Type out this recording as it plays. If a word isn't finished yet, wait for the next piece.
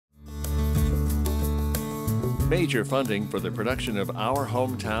Major funding for the production of Our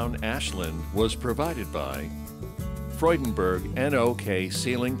Hometown Ashland was provided by Freudenberg NOK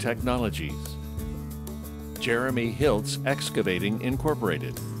Sealing Technologies, Jeremy Hiltz Excavating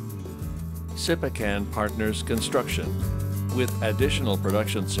Incorporated, Sipacan Partners Construction, with additional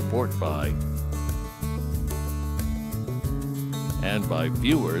production support by and by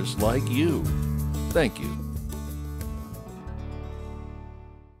viewers like you. Thank you.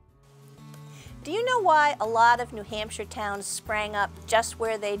 Do you know why a lot of New Hampshire towns sprang up just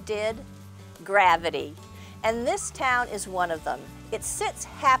where they did? Gravity. And this town is one of them. It sits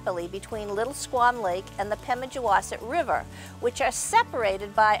happily between Little Squam Lake and the Pemigewasset River, which are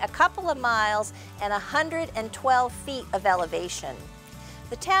separated by a couple of miles and 112 feet of elevation.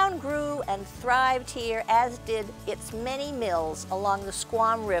 The town grew and thrived here, as did its many mills along the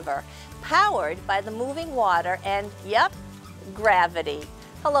Squam River, powered by the moving water and, yep, gravity.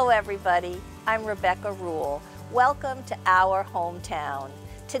 Hello everybody, I'm Rebecca Rule. Welcome to Our Hometown.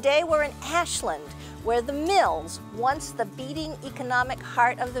 Today we're in Ashland, where the mills, once the beating economic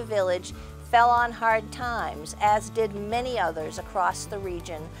heart of the village, fell on hard times, as did many others across the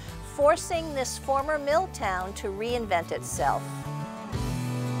region, forcing this former mill town to reinvent itself.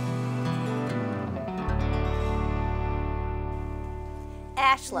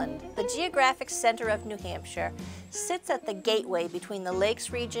 Ashland, the geographic center of New Hampshire, sits at the gateway between the Lakes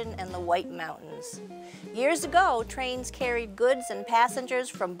region and the White Mountains. Years ago, trains carried goods and passengers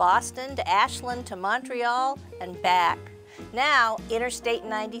from Boston to Ashland to Montreal and back. Now, Interstate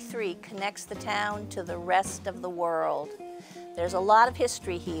 93 connects the town to the rest of the world. There's a lot of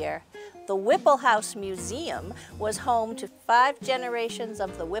history here. The Whipple House Museum was home to 5 generations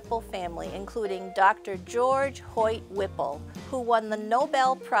of the Whipple family, including Dr. George Hoyt Whipple, who won the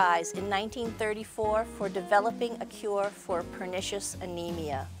Nobel Prize in 1934 for developing a cure for pernicious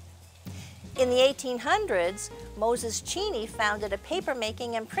anemia. In the 1800s, Moses Cheney founded a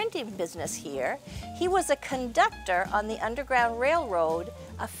papermaking and printing business here. He was a conductor on the Underground Railroad,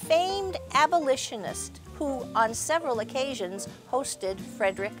 a famed abolitionist who on several occasions hosted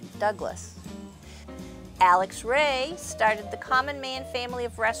Frederick Douglass. Alex Ray started the Common Man family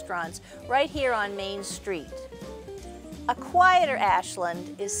of restaurants right here on Main Street. A quieter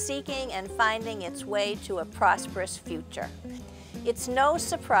Ashland is seeking and finding its way to a prosperous future. It's no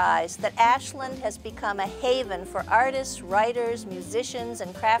surprise that Ashland has become a haven for artists, writers, musicians,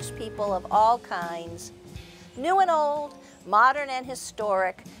 and craftspeople of all kinds. New and old, modern and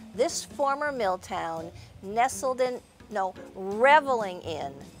historic, this former mill town, reveling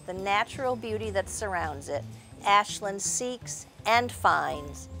in the natural beauty that surrounds it, Ashland seeks and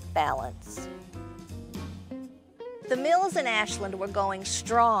finds balance. The mills in Ashland were going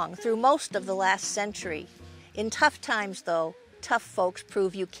strong through most of the last century. In tough times, though, tough folks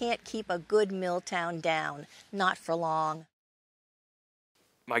prove you can't keep a good mill town down, not for long.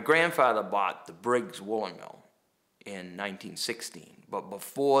 My grandfather bought the Briggs Woolen Mill in 1916, but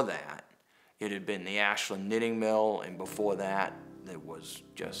before that, it had been the Ashland Knitting Mill, and before that, there was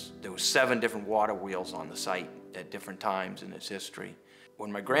 7 different water wheels on the site at different times in its history.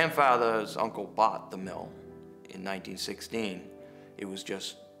 When my grandfather's uncle bought the mill in 1916,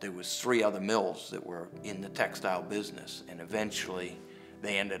 there was 3 other mills that were in the textile business, and eventually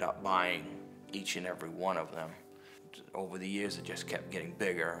they ended up buying each and every one of them. Over the years, it just kept getting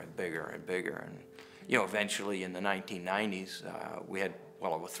bigger and bigger and bigger, and eventually in the 1990s, we had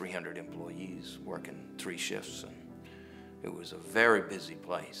well over 300 employees working 3 shifts, and it was a very busy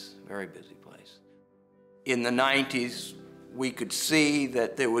place, very busy place. In the 90s, we could see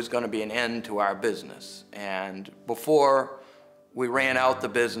that there was going to be an end to our business, and before we ran out the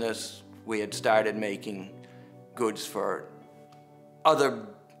business, we had started making goods for other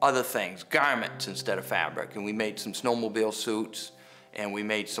things, garments instead of fabric, and we made some snowmobile suits, and we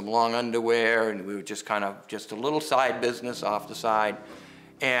made some long underwear, and we were just a little side business off the side.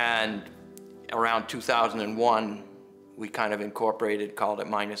 And around 2001, we kind of incorporated, called it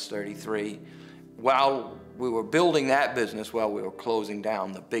Minus 33. While we were building that business, we were closing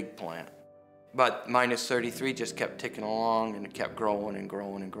down the big plant. But Minus 33 just kept ticking along, and it kept growing and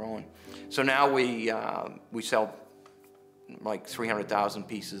growing and growing. So now we sell like 300,000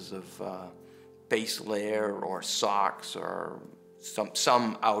 pieces of base layer or socks or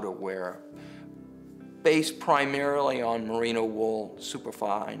some outerwear, based primarily on merino wool, super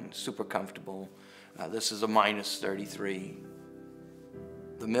fine, super comfortable. This is a Minus 33.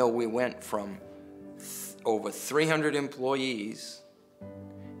 The mill, we went from over 300 employees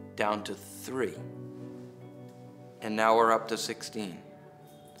down to 3, and now we're up to 16.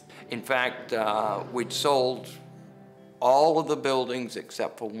 In fact, we'd sold all of the buildings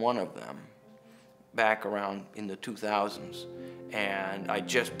except for one of them back around in the 2000s, and I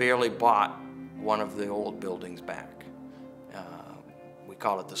just barely bought one of the old buildings back. We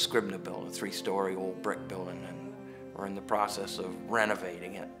call it the Scribner building, a 3-story old brick building, and we're in the process of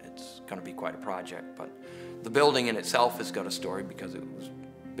renovating it. It's going to be quite a project, but the building in itself has got a story because it was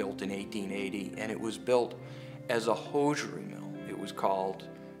built in 1880, and it was built as a hosiery mill. It was called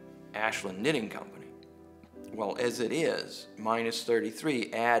Ashland Knitting Company. Well, as it is, Minus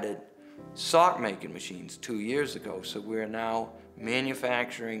 33 added sock making machines 2 years ago, so we're now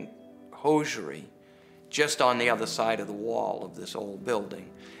manufacturing hosiery just on the other side of the wall of this old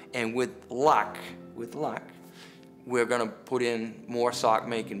building. And with luck, we're going to put in more sock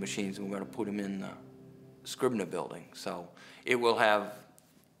making machines, and we're going to put them in the Scribner building. So it will have,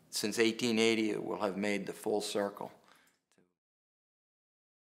 since 1880, it will have made the full circle.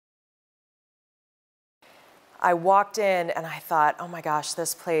 I walked in and I thought, oh my gosh,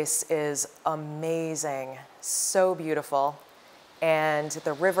 this place is amazing, so beautiful. And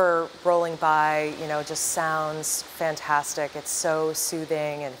the river rolling by, you know, just sounds fantastic. It's so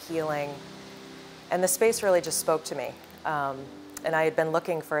soothing and healing. And the space really just spoke to me. And I had been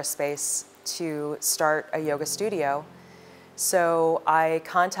looking for a space to start a yoga studio. So I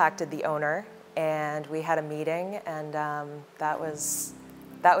contacted the owner and we had a meeting, and that was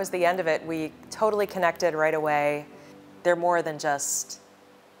the end of it. We totally connected right away. They're more than just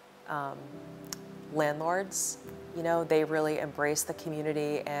landlords. You know, they really embrace the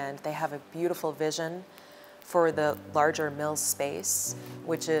community, and they have a beautiful vision for the larger mill space,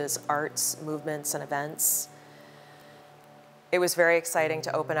 which is arts, movements, and events. It was very exciting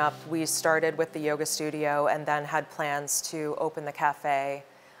to open up. We started with the yoga studio and then had plans to open the cafe,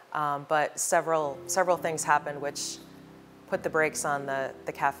 but several things happened which put the brakes on the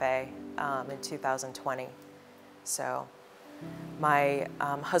cafe in 2020. So my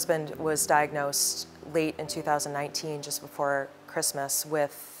husband was diagnosed late in 2019, just before Christmas,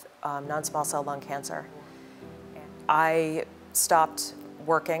 with non-small cell lung cancer. I stopped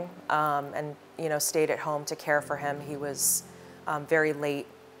working and stayed at home to care for him. He was very late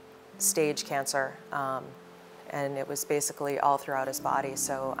stage cancer, and it was basically all throughout his body.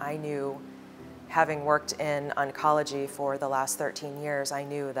 So I knew, having worked in oncology for the last 13 years, I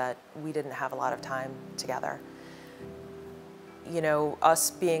knew that we didn't have a lot of time together. You know,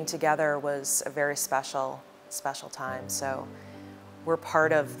 us being together was a very special time. So we're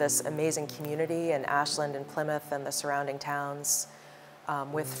part of this amazing community in Ashland and Plymouth and the surrounding towns,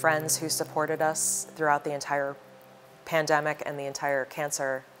 with friends who supported us throughout the entire pandemic and the entire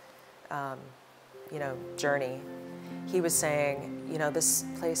cancer, journey. He was saying, this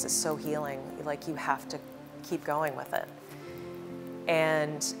place is so healing, like you have to keep going with it.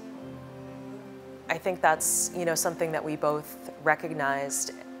 And I think that's, something that we both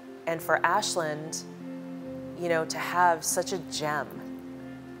recognized. And for Ashland, to have such a gem,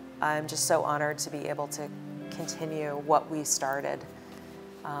 I'm just so honored to be able to continue what we started,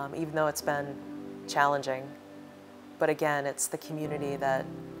 even though it's been challenging. But again, it's the community that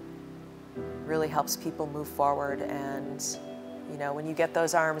really helps people move forward. And, when you get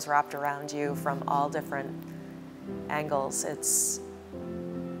those arms wrapped around you from all different angles, it's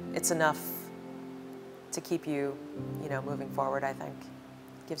enough to keep you, moving forward, I think.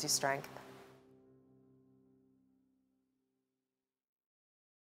 It gives you strength.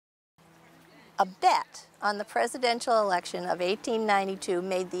 A bet on the presidential election of 1892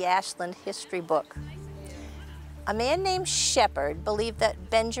 made the Ashland history book. A man named Shepard believed that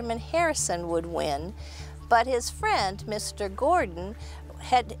Benjamin Harrison would win, but his friend, Mr. Gordon,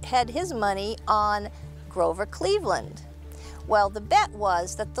 had his money on Grover Cleveland. Well, the bet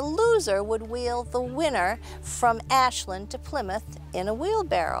was that the loser would wheel the winner from Ashland to Plymouth in a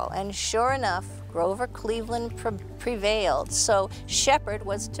wheelbarrow, and sure enough, Grover Cleveland prevailed. So Shepard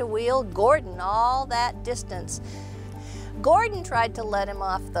was to wheel Gordon all that distance. Gordon tried to let him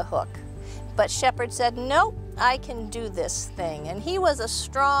off the hook, but Shepard said, "Nope, I can do this thing." And he was a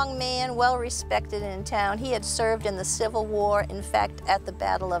strong man, well respected in town. He had served in the Civil War, in fact, at the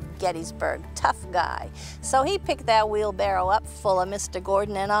Battle of Gettysburg. Tough guy. So he picked that wheelbarrow up full of Mr.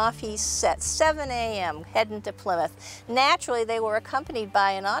 Gordon, and off he set, 7 a.m., heading to Plymouth. Naturally, they were accompanied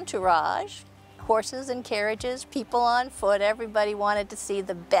by an entourage, horses and carriages, people on foot. Everybody wanted to see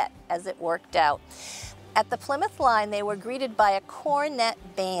the bet as it worked out. At the Plymouth line, they were greeted by a cornet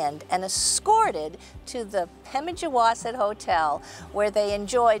band and escorted to the Pemigewasset Hotel, where they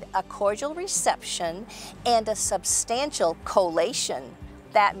enjoyed a cordial reception and a substantial collation.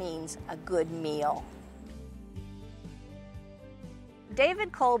 That means a good meal.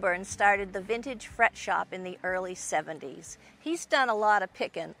 David Colburn started the vintage fret shop in the early 70s. He's done a lot of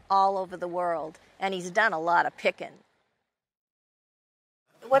picking all over the world, and he's done a lot of picking.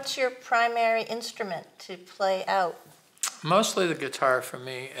 What's your primary instrument to play out? Mostly the guitar for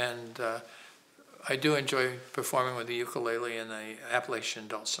me, and I do enjoy performing with the ukulele and the Appalachian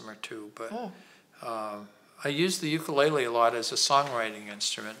dulcimer too, but I use the ukulele a lot as a songwriting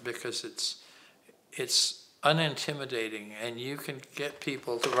instrument because it's unintimidating, and you can get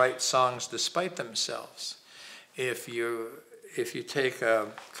people to write songs despite themselves if you take a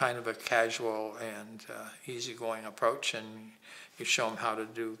kind of a casual and easygoing approach, and you show them how to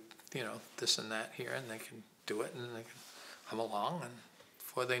do, you know, this and that here, and they can do it, and they can hum along, and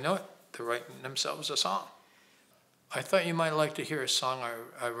before they know it, they're writing themselves a song. I thought you might like to hear a song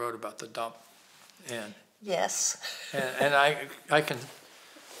I wrote about the dump, and yes, and I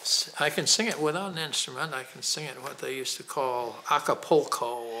can sing it without an instrument. I can sing it what they used to call acapulco,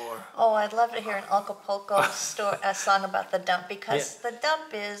 or oh, I'd love to hear an Acapulco a song about the dump, because the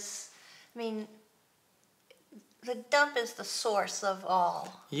dump is, I mean, the dump is the source of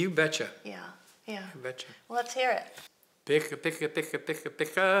all. You betcha. Yeah, yeah. You betcha. Let's hear it. Pick a, pick a, pick a, pick a,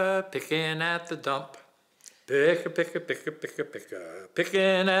 pick a, picking at the dump. Pick a, pick a, pick a, pick a, pick a,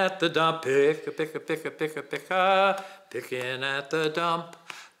 picking at the dump. Pick a, pick a, pick a, pick a, pick a, picking at the dump.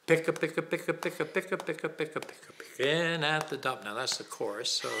 Pick a, pick a, pick a, pick a, pick a, pick a, pick a, pick a, picking at the dump. Now that's the chorus,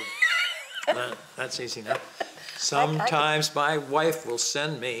 so that's easy now. Sometimes my wife will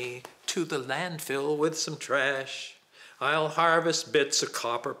send me to the landfill with some trash. I'll harvest bits of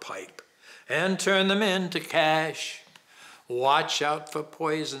copper pipe and turn them into cash. Watch out for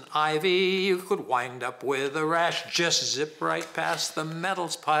poison ivy, you could wind up with a rash. Just zip right past the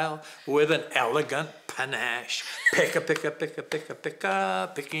metals pile with an elegant panache. Pick a, pick a, pick a, pick a, pick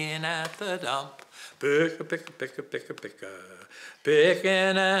a, picking at the dump. Pick a, pick a, pick a, pick a, pick a,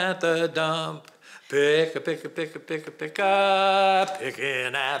 picking at the dump. Pick a, pick a, pick a, pick a, pick a,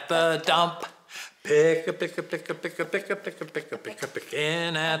 picking at the dump. Pick a, pick a, pick a, pick a, pick a, pick a, pick a, pick a,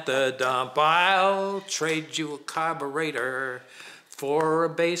 picking at the dump. I'll trade you a carburetor for a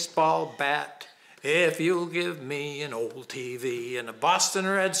baseball bat if you'll give me an old TV and a Boston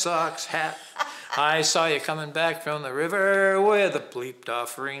Red Sox hat. I saw you coming back from the river with a bleeped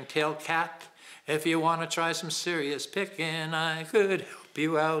off ring-tailed cat. If you want to try some serious picking, I could help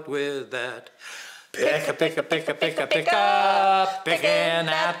you out with that. Pick a, pick a, pick a, pick a, pick a, picking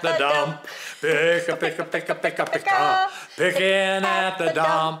at the dump. Pick a, pick a, pick a, pick a, pick a, picking at the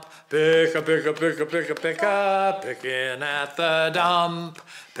dump. Pick a, pick a, pick a, pick a, pick a, picking at the dump.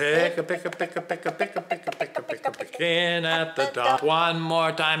 Pick a, pick a, pick a, pick a, pick a, pick a, pick a, pick a, picking at the dump. One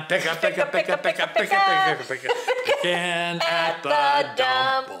more time. Pick a, pick a, pick a, pick a, pick a, pick a, pick a, picking at the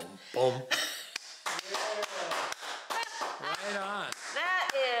dump. Boom, boom. Right on. That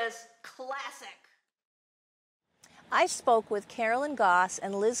is classic. I spoke with Carolyn Goss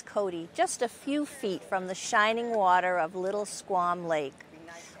and Liz Cody just a few feet from the shining water of Little Squam Lake.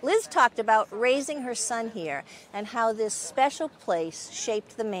 Liz talked about raising her son here and how this special place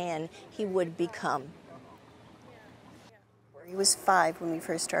shaped the man he would become. He was 5 when we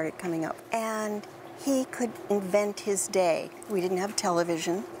first started coming up, and he could invent his day. We didn't have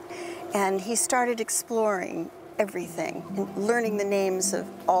television, and he started exploring everything and learning the names of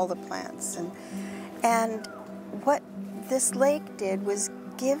all the plants. And what this lake did was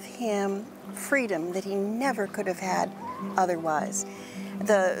give him freedom that he never could have had otherwise.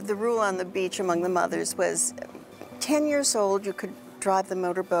 The rule on the beach among the mothers was 10 years old, you could drive the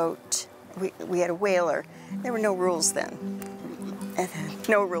motorboat. We had a whaler. There were no rules then,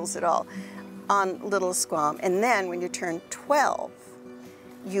 no rules at all, on Little Squam. And then when you turned 12,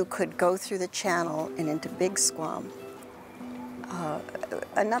 you could go through the channel and into Big Squam.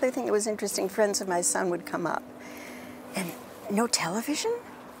 Another thing that was interesting, friends of my son would come up, and no television?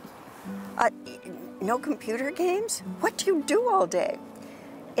 No computer games? What do you do all day?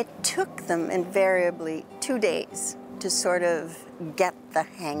 It took them invariably 2 days to sort of get the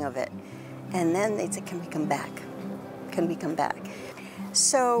hang of it. And then they'd say, can we come back? Can we come back?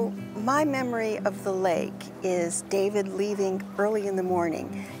 So my memory of the lake is David leaving early in the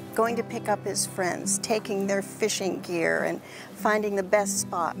morning, going to pick up his friends, taking their fishing gear and finding the best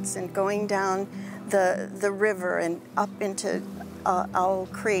spots and going down the river and up into Owl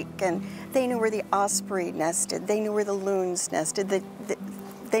Creek. And they knew where the osprey nested. They knew where the loons nested.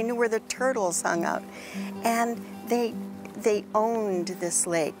 They knew where the turtles hung out. And they owned this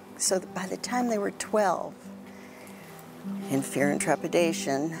lake. So that by the time they were 12, in fear and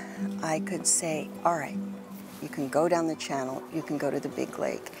trepidation, I could say, all right, you can go down the channel, you can go to the big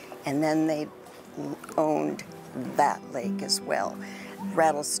lake. And then they owned that lake as well.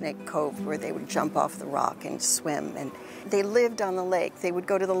 Rattlesnake Cove, where they would jump off the rock and swim. And they lived on the lake. They would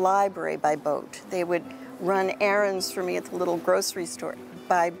go to the library by boat. They would run errands for me at the little grocery store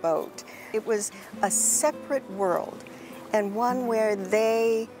by boat. It was a separate world, and one where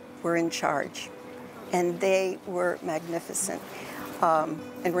they were in charge, and they were magnificent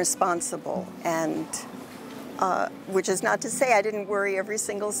and responsible, and which is not to say I didn't worry every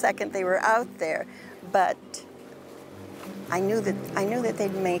single second they were out there, but I knew that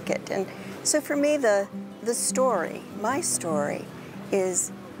they'd make it. And so for me, the story, my story,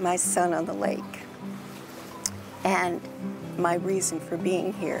 is my son on the lake and my reason for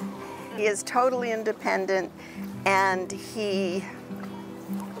being here. He is totally independent, and he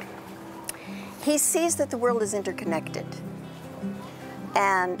sees that the world is interconnected.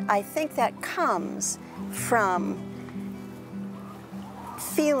 And I think that comes from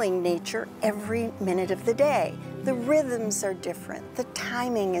feeling nature every minute of the day. The rhythms are different. The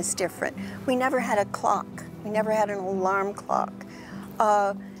timing is different. We never had a clock. We never had an alarm clock.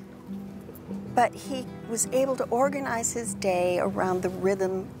 But he was able to organize his day around the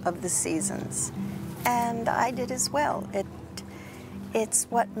rhythm of the seasons. And I did as well. It's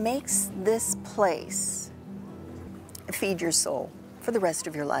what makes this place feed your soul for the rest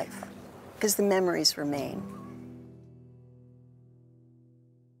of your life, because the memories remain.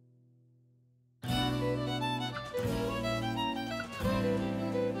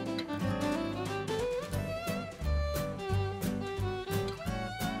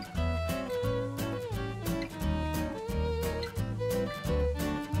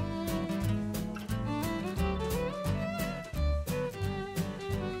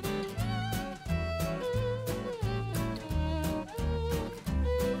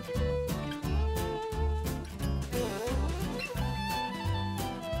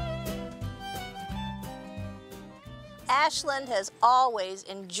 Ashland has always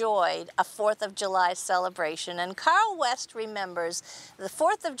enjoyed a 4th of July celebration, and Carl West remembers the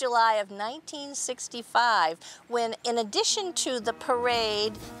 4th of July of 1965 when, in addition to the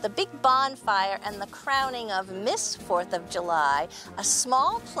parade, the big bonfire, and the crowning of Miss 4th of July, a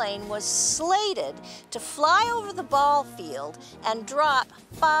small plane was slated to fly over the ball field and drop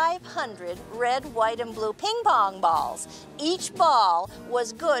 500 red, white, and blue ping pong balls. Each ball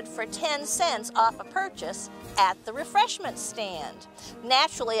was good for 10 cents off a purchase at the refreshment stand.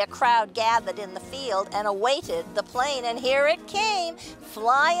 Naturally, a crowd gathered in the field and awaited the plane, and here it came,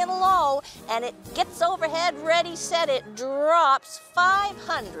 flying low, and it gets overhead, ready, set, it drops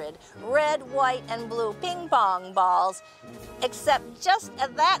 500 red, white, and blue ping pong balls, except just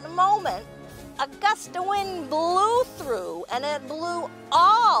at that moment, a gust of wind blew through, and it blew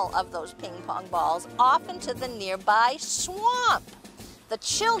all of those ping pong balls off into the nearby swamp. The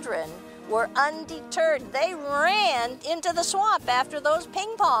children were undeterred. They ran into the swamp after those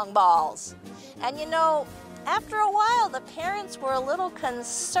ping pong balls. And you know, after a while, the parents were a little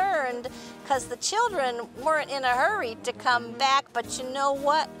concerned because the children weren't in a hurry to come back. But you know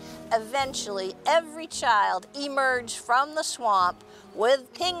what? Eventually, every child emerged from the swamp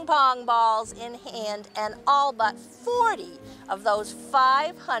with ping pong balls in hand, and all but 40 of those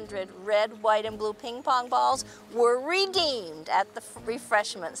 500 red, white, and blue ping pong balls were redeemed at the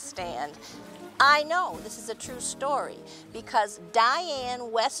refreshment stand. I know this is a true story because Diane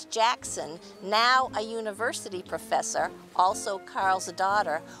West Jackson, now a university professor, also Carl's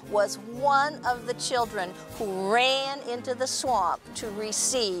daughter, was one of the children who ran into the swamp to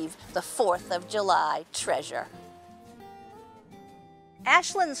receive the 4th of July treasure.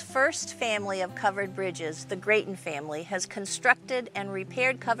 Ashland's first family of covered bridges, the Grayton family, has constructed and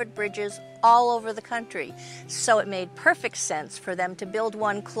repaired covered bridges all over the country, so it made perfect sense for them to build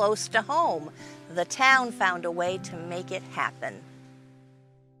one close to home. The town found a way to make it happen.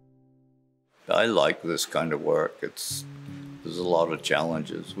 I like this kind of work. There's a lot of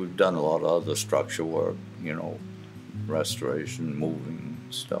challenges. We've done a lot of other structure work, you know, restoration, moving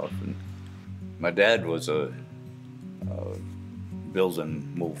stuff. And my dad was a building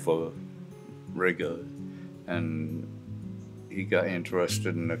mover, rigger, and he got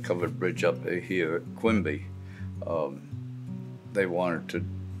interested in a covered bridge up here at Quimby. They wanted to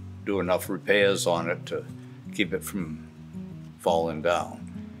do enough repairs on it to keep it from falling down.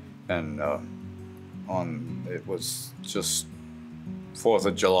 And it was just 4th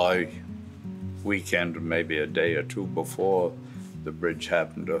of July weekend, maybe a day or two before, the bridge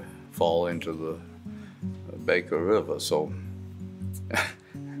happened to fall into the Baker River. So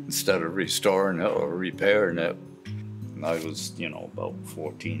instead of restoring it or repairing it, I was, you know, about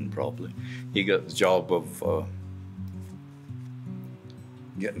 14 probably, he got the job of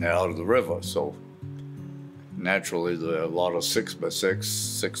getting it out of the river. So naturally there are a lot of 6x6,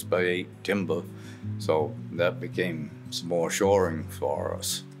 6x8 timber, so that became some more shoring for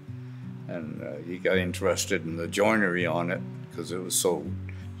us. And he got interested in the joinery on it because it was so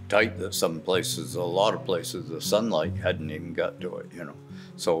tight that some places, a lot of places, the sunlight hadn't even got to it, you know.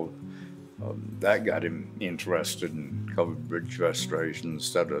 So that got him interested in covered bridge restoration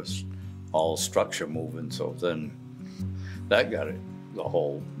instead of all structure moving. So then that got the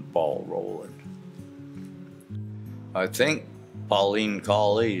whole ball rolling. I think Pauline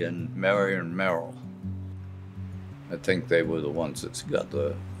Colley and Marion Merrill, I think they were the ones that got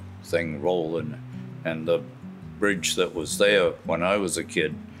the thing rolling. And the bridge that was there when I was a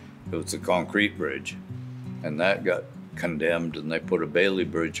kid, it was a concrete bridge, and that got condemned and they put a Bailey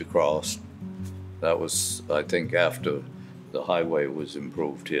bridge across. That was, I think, after the highway was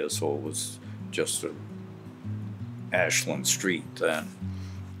improved here, so it was just a Ashland street then.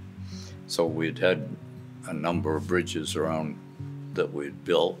 So we'd had a number of bridges around that we'd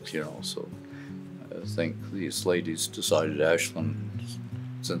built, you know, so I think these ladies decided Ashland,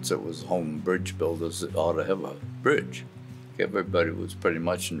 since it was home bridge builders, it ought to have a bridge. Everybody was pretty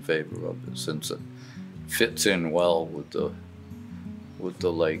much in favor of it since it fits in well with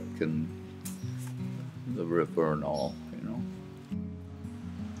the lake and the river and all, you know.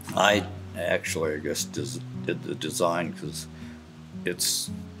 I actually, I guess, did the design because it's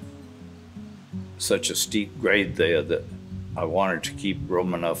such a steep grade there that I wanted to keep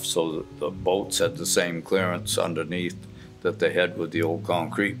room enough so that the boats had the same clearance underneath that they had with the old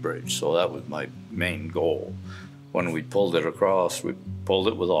concrete bridge. So that was my main goal. When we pulled it across, we pulled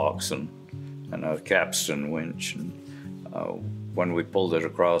it with oxen and a capstan winch. And when we pulled it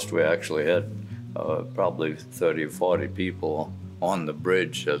across, we actually had probably 30 or 40 people on the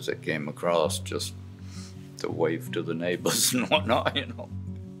bridge as it came across, just to wave to the neighbors and whatnot, you know.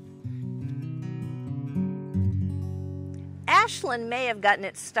 Ashland may have gotten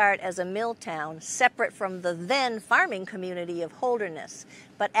its start as a mill town, separate from the then farming community of Holderness,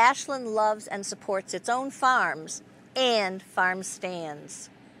 but Ashland loves and supports its own farms and farm stands.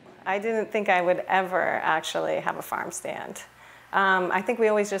 I didn't think I would ever actually have a farm stand. I think we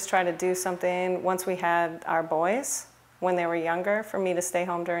always just try to do something once we had our boys, when they were younger, for me to stay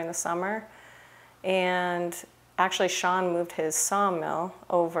home during the summer. And actually, Sean moved his sawmill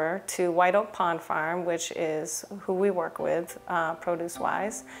over to White Oak Pond Farm, which is who we work with,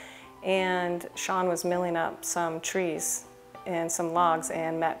 produce-wise. And Sean was milling up some trees and some logs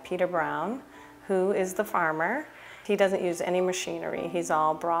and met Peter Brown, who is the farmer. He doesn't use any machinery. He's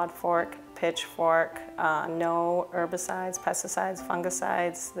all broad fork, pitchfork, no herbicides, pesticides,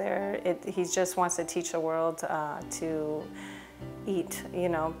 fungicides. He just wants to teach the world to eat, you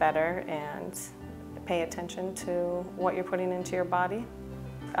know, better and pay attention to what you're putting into your body.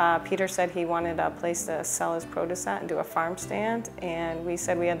 Peter said he wanted a place to sell his produce at and do a farm stand, and we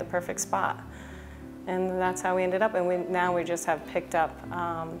said we had the perfect spot. And that's how we ended up, and now we just have picked up,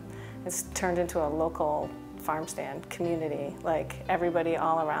 it's turned into a local farm stand community. Like, everybody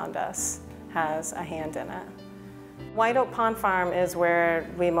all around us has a hand in it. White Oak Pond Farm is where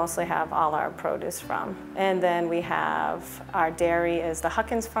we mostly have all our produce from. And then we have our dairy is the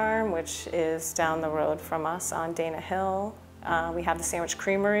Huckins Farm, which is down the road from us on Dana Hill. We have the Sandwich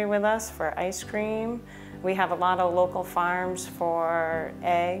Creamery with us for ice cream. We have a lot of local farms for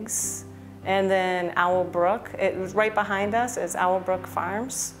eggs. And then Owl Brook, it was right behind us is Owl Brook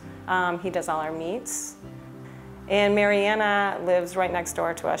Farms. He does all our meats. And Mariana lives right next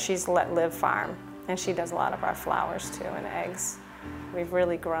door to us. She's Let Live Farm, and she does a lot of our flowers too and eggs. We've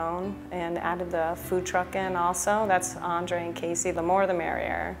really grown and added the food truck in also. That's Andre and Casey. The more the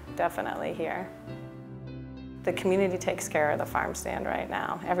merrier, definitely here. The community takes care of the farm stand right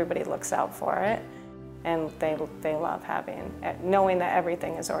now. Everybody looks out for it, and they love knowing that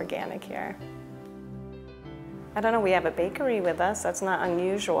everything is organic here. I don't know, we have a bakery with us. That's not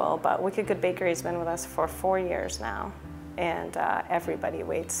unusual, but Wicked Good Bakery's been with us for 4 years now, and everybody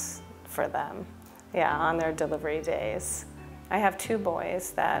waits for them, yeah, on their delivery days. I have 2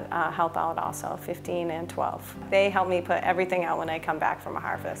 boys that help out also, 15 and 12. They help me put everything out when I come back from a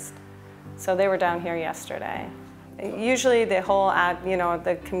harvest. So they were down here yesterday. Usually the whole, you know,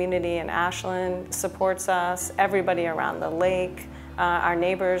 the community in Ashland supports us, everybody around the lake. Our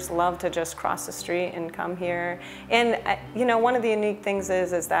neighbors love to just cross the street and come here. And you know, one of the unique things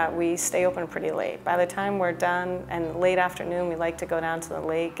is that we stay open pretty late. By the time we're done, and late afternoon, we like to go down to the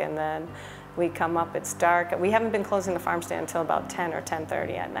lake, and then we come up, it's dark. We haven't been closing the farm stand until about 10 or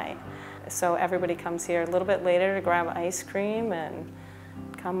 10:30 at night. So everybody comes here a little bit later to grab ice cream and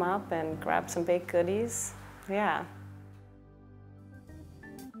come up and grab some baked goodies. Yeah.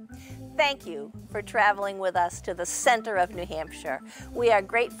 Thank you for traveling with us to the center of New Hampshire. We are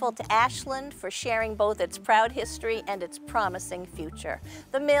grateful to Ashland for sharing both its proud history and its promising future.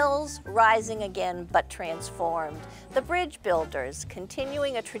 The mills, rising again but transformed. The bridge builders,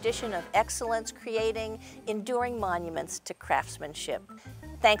 continuing a tradition of excellence, creating enduring monuments to craftsmanship.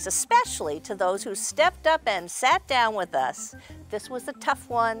 Thanks especially to those who stepped up and sat down with us. This was a tough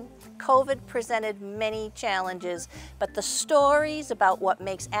one. COVID presented many challenges, but the stories about what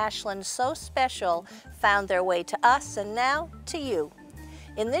makes Ashland so special found their way to us and now to you.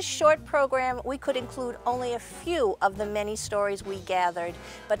 In this short program, we could include only a few of the many stories we gathered,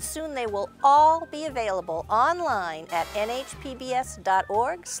 but soon they will all be available online at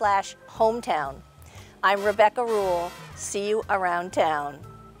nhpbs.org/hometown. I'm Rebecca Rule. See you around town.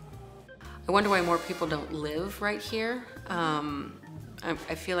 I wonder why more people don't live right here. I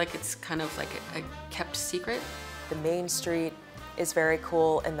feel like it's kind of like a kept secret. The main street is very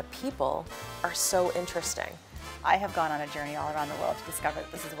cool and the people are so interesting. I have gone on a journey all around the world to discover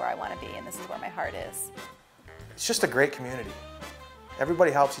that this is where I want to be and this is where my heart is. It's just a great community.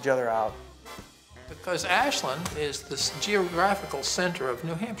 Everybody helps each other out. Because Ashland is the geographical center of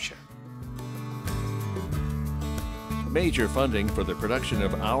New Hampshire. Major funding for the production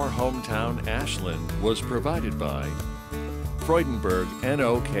of Our Hometown Ashland was provided by Freudenberg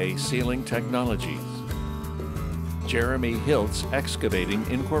NOK Sealing Technologies, Jeremy Hiltz Excavating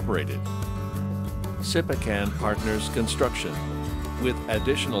Incorporated, Sipacan Partners Construction, with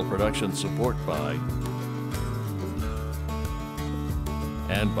additional production support by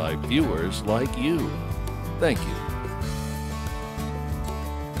and by viewers like you. Thank you.